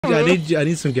I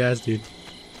need some gas, dude.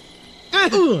 I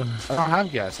don't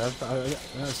have gas. I've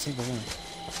seen the one.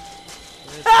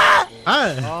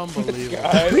 Unbelievable.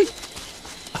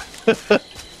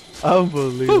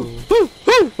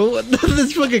 Unbelievable.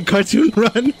 This fucking cartoon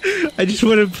run. I just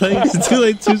wanted to play. It's too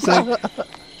late. 2 seconds.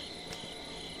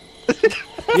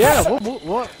 Yeah.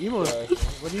 What emo?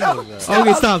 What emo is that?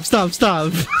 Okay,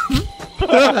 stop.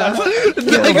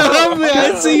 Like,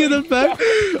 I see you in the back.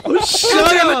 Oh,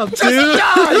 shut up, dude.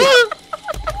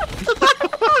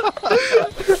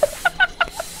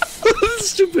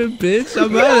 Stupid bitch.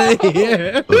 I'm out of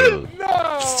here.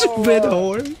 No. Stupid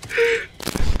whore.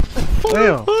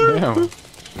 Damn.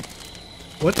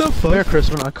 What the fuck? There,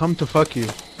 Crispin. I come to fuck you.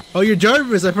 Oh, you're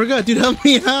Jarvis. I forgot. Dude, help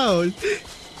me out.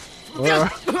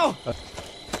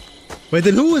 Wait,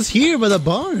 then who was here by the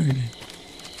barn?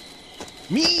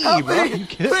 Me, Help bro. me.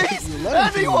 Please,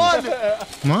 anyone.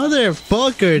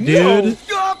 Motherfucker, dude.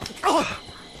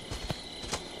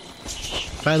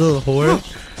 Fat little whore.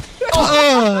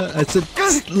 I said,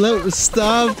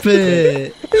 stop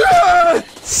it.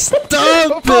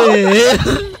 Stop it.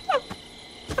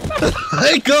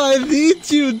 I need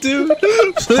you, dude.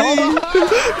 Please. Help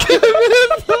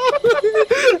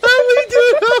me,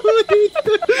 dude.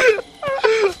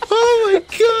 Oh my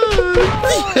god.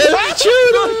 Yes,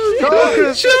 shoot him.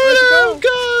 Shoot him. Go.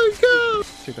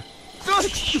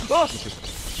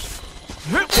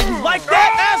 Like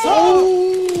that,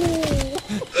 asshole.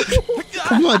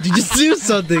 Come on, dude, just do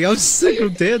something. I'm sick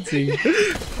of dancing.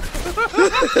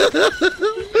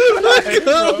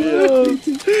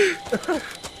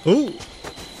 Oh.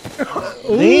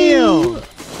 Damn.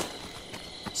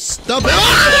 Stop it.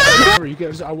 You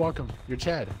guys, I walk him. You're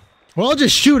Chad. Well, I'll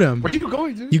just shoot him. Where are you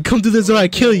going, dude? You come to this or I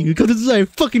kill you. You come to this or I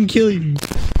fucking kill you.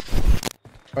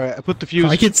 Alright, I put the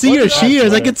fuse. I can see your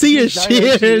shears. I can see your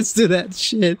shears to that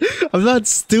shit. I'm not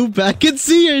stupid. I can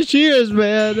see your shears,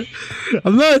 man.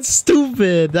 I'm not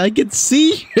stupid. I can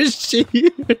see your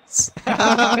shears.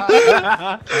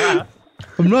 I'm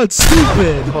not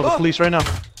stupid. Call the police right now.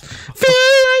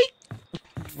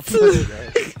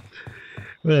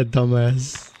 What a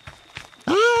dumbass.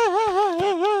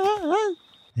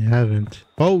 You haven't.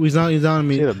 Oh, he's on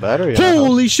me. See the battery?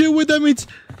 Holy shit, what that means?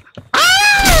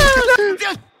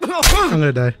 I'm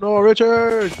gonna die. No,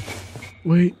 Richard!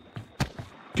 Wait.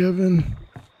 Kevin.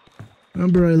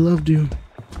 Remember I loved you.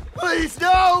 Please,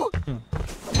 no.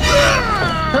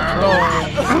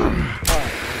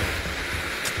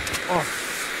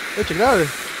 Richard, get out of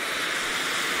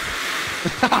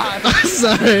I'm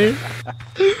sorry.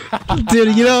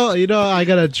 Dude, you know, I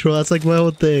gotta troll. That's like my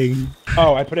whole thing.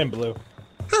 Oh, I put in blue.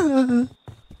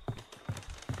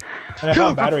 And I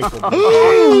found battery for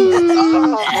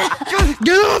blue.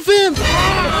 Get off him!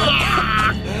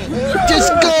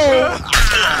 Just go!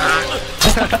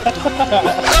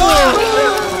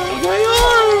 My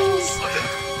arms!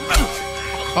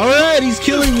 Alright, he's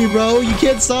killing me, bro. You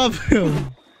can't stop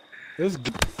him.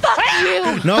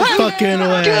 No fucking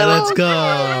way. Let's go.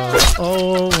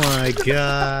 Oh my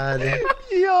god.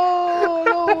 Yo,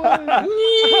 no way.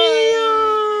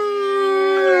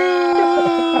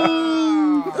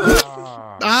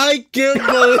 I can't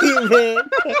believe it.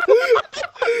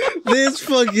 This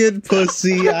fucking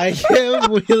pussy. I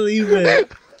can't believe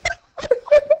it.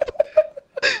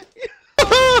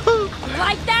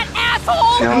 Like that,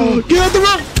 asshole! Oh, get out the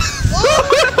road!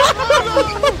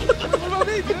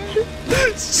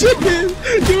 Shit!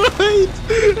 You're right!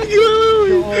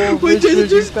 Wait,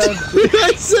 just I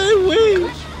said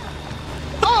wait!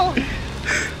 Oh!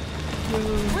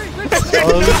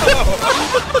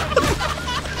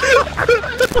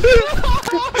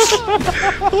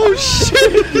 Oh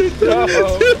shit! No.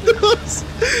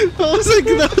 That was like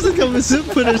a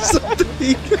zipper or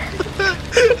something.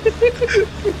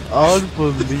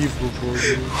 Unbelievable,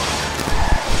 dude.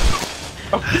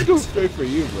 I'm just going straight for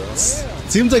you, bro.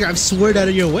 Seems like I've swerved out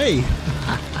of your way.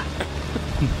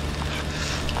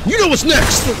 You know what's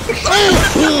next!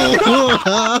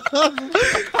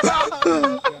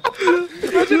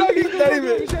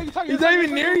 He's not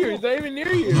even near you. He's not even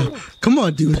near you. Come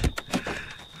on, dude.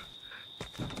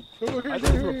 I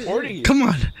think he's reporting you. Come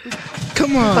on.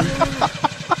 Come on.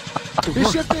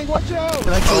 He's shifting. Watch out.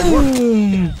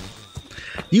 Boom.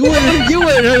 You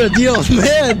wouldn't hurt a deal,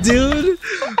 man, dude.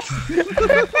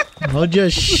 Oh,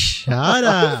 just shut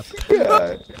up.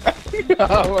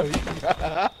 Oh my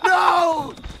god.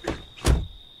 No!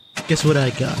 Guess what I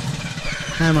got?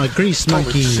 I'm a grease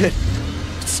monkey. Shit.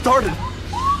 It started.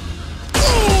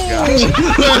 You're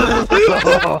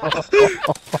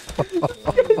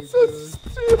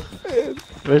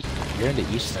on the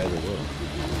east side of the world.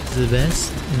 The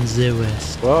best and the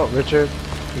west. Well, Richard,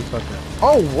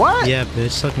 Oh, what? Yeah,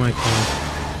 bitch, suck my cock.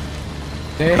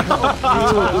 Damn.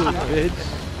 Bitch.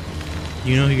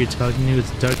 You know who you're talking to?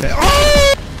 It's a dark guy.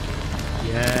 Oh!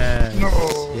 Yes.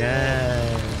 No.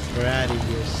 Yes. We're out of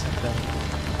here. Stuff.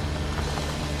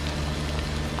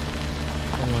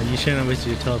 Come on, you shouldn't have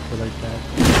wasted your teleport like that.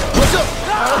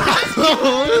 What's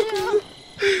up?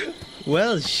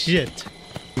 Well, shit.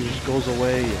 He just goes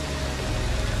away.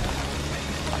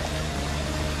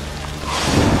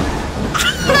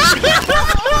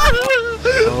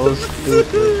 Oh,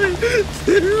 stupid.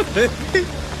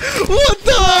 What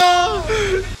the?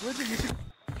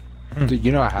 Dude,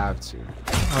 you know I have to.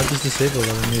 I'll just disable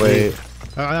them. Maybe. Wait.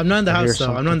 I'm not in the house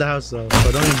though. I'm not in the house though.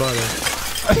 So don't even bother.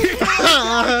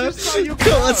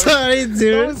 Come on, sorry,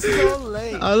 dude. So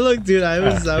late. Oh look, dude. I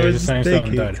was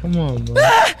thinking. Come on,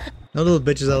 man. No little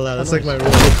bitches out loud. That's like my rule.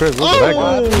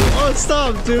 Oh,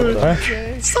 stop, dude.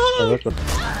 Stop.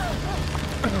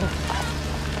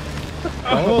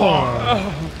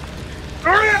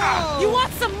 You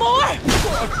want some more?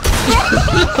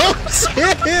 Oh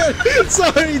shit!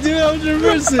 Sorry, dude. I was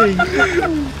reversing.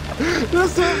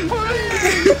 That's so funny.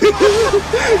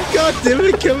 God damn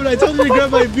it, Kevin! I told you to grab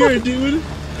my beer, dude.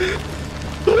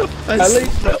 At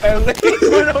least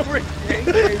went over and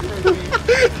gave for me.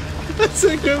 I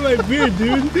said grab my beer,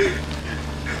 dude.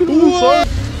 What?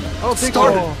 Oh,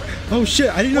 started. Oh shit!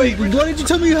 I didn't know. Why did you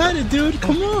tell me you had it, dude?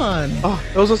 Come on. Oh,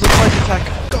 it was a surprise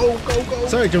attack. Go, go, go.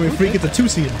 Sorry, Joey Freak. It's a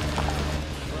 2-seed.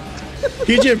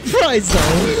 Here's your prize,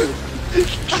 though.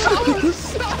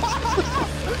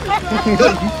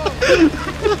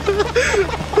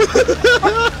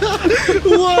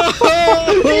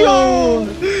 Whoa!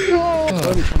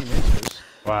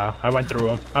 Wow, I went through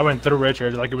him. I went through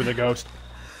Richard like it was a ghost.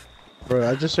 Bro,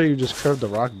 I just saw you just curved the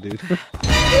rock, dude.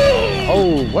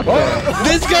 Oh, what the?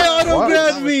 This guy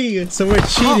auto-grabbed me! So we're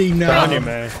cheating now. Funny,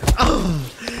 man.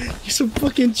 Oh, you're some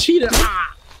fucking cheater.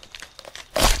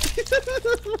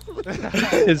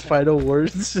 His final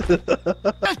words.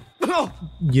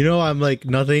 You know I'm like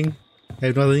nothing. I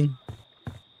have nothing.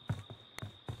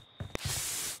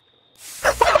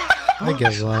 I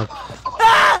give up.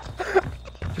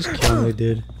 Just kill me,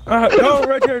 dude. Go,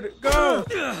 Richard, go!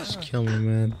 Just kill me,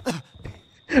 man.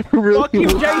 Really? Fuck you,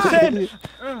 Jason!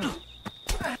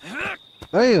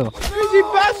 Damn. Crazy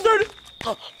bastard!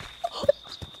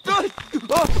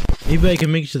 Maybe I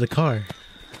can make it to the car.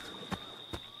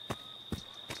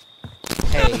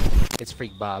 Hey, it's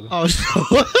Freak Bob. Oh,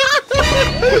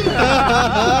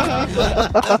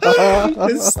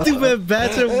 this stupid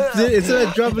bastard, instead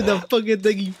of dropping the fucking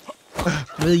thing, he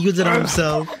really used it on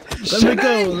himself. Let me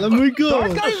go, let me go.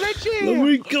 Let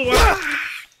me go.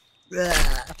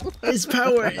 It's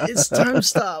power, it's time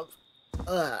stop.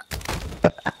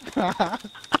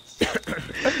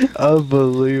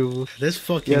 Unbelievable. This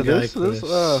fucking Yeah, guy. this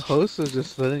host is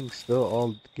just sitting still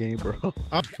all game, bro. Oh,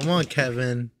 come on,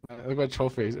 Kevin. Look at my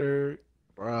trophies. Bro.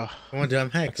 Come on, dude, I'm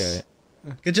Hex. Okay.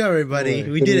 Good job, everybody.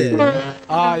 We did it.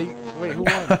 Wait, who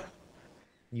won?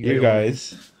 You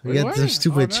guys. We got some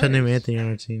stupid Chud named Anthony on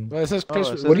our team. Well, it says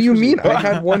Chris. What do you mean? I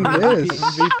had one miss.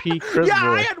 MVP Chris.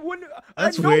 Yeah, I had one.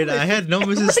 That's weird. I had no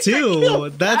misses too.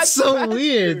 That's so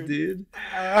weird, dude.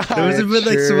 There must have been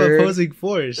like some opposing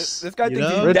force. This guy you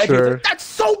thinks know? he's dead. He's Richard. like, that's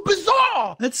so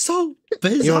bizarre. That's so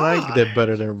bizarre. You and I did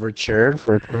better than Richard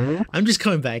for I'm just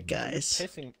coming back, guys.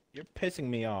 You're pissing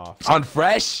me off. On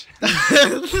fresh.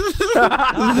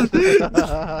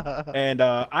 And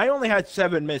I only had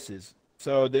 7 misses.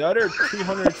 So the other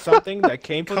 300 something that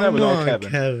came from that was all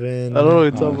Kevin. Kevin. I don't know what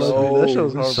you're talking about, dude. That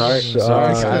show's hard. Sorry, This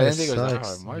I guy didn't think it was that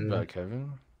sucks, hard. My dude. bad,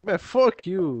 Kevin. Man, fuck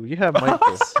you. You have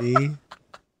Michael. See?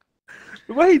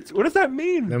 Wait, what does that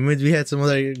mean? That means we had some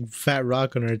other fat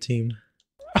rock on our team.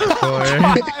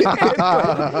 Alright,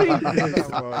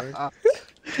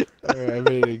 I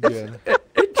made it again.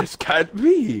 It just can't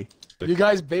be. You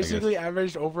guys basically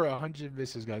averaged over 100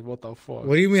 misses, guys. What the fuck?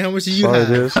 What do you mean? How much did you Sorry, have?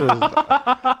 dude, this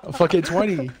was... Fucking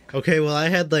 20. Okay, well, I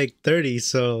had like 30,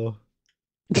 so.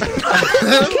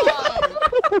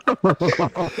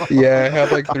 Yeah, I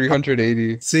had like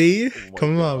 380. See? Oh my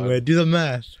Come on, God. man. Do the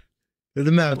math. Do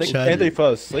the math, Anthony Chud.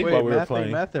 fell asleep while we were math playing.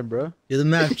 ain't mathin', bro. Do the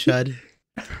math, Chud.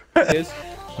 It's-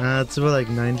 It's about like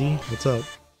 90. What's up?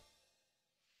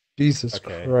 Jesus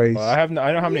okay. Christ. Well, I don't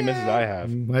know how many misses I have.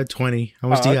 I have 20. How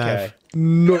much do you have?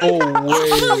 No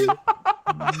way.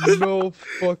 No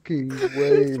fucking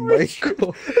way,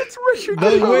 Michael.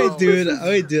 No, wait, dude.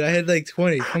 Wait, dude. I had like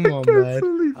 20. Come on,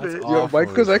 man. That's Yo, awful,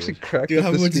 Michael's dude. actually cracked Dude, up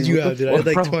how this much did game. you What have, the dude? I had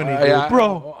like fuck? 20, dude. Yeah,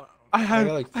 Bro, I I had,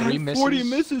 got like I 3 had misses. 40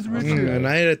 misses, Richard. And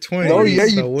I had a 20. Oh, yeah, you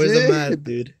so where's the did. math,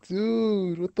 dude?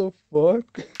 Dude, what the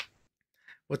fuck?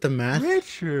 What the math?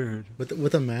 Richard. What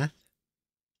the math?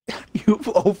 You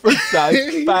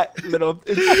oversized, fat, little,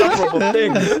 insufferable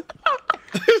thing.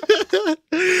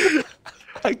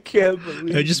 I can't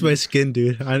believe It's just my skin,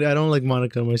 dude. I don't like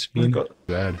Monica on my screen.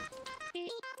 Bad.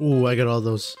 Ooh, I got all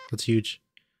those. That's huge.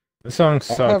 This song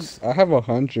sucks. I have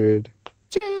 100.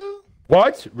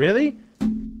 What? Really?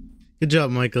 Good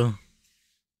job, Michael.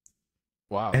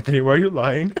 Wow. Anthony, why are you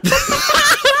lying?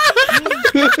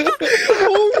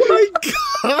 Oh my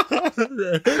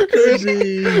god!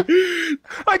 Crazy.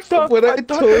 I thought When I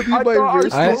told you my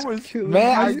verse score was was killing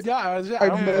Man, me, I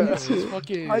meant meant to.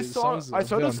 Fucking I saw songs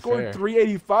a the bit score unfair.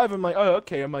 385. I'm like, oh,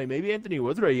 okay. I'm like, maybe Anthony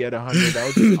was already at 100. That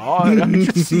was just odd. I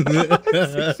just see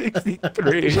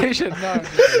 63. They should not do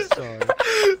this song.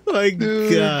 My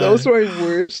dude, god. that was my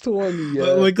worst one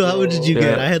yet. Michael, how much did you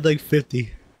get? Yeah. I had like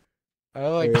 50. I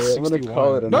like Alright, I'm gonna 61.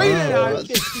 call it a No, you night.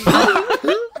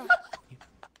 didn't.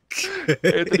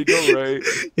 Anthony, go right.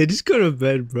 Yeah, just go to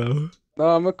bed, bro. No,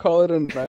 I'm gonna call it a night.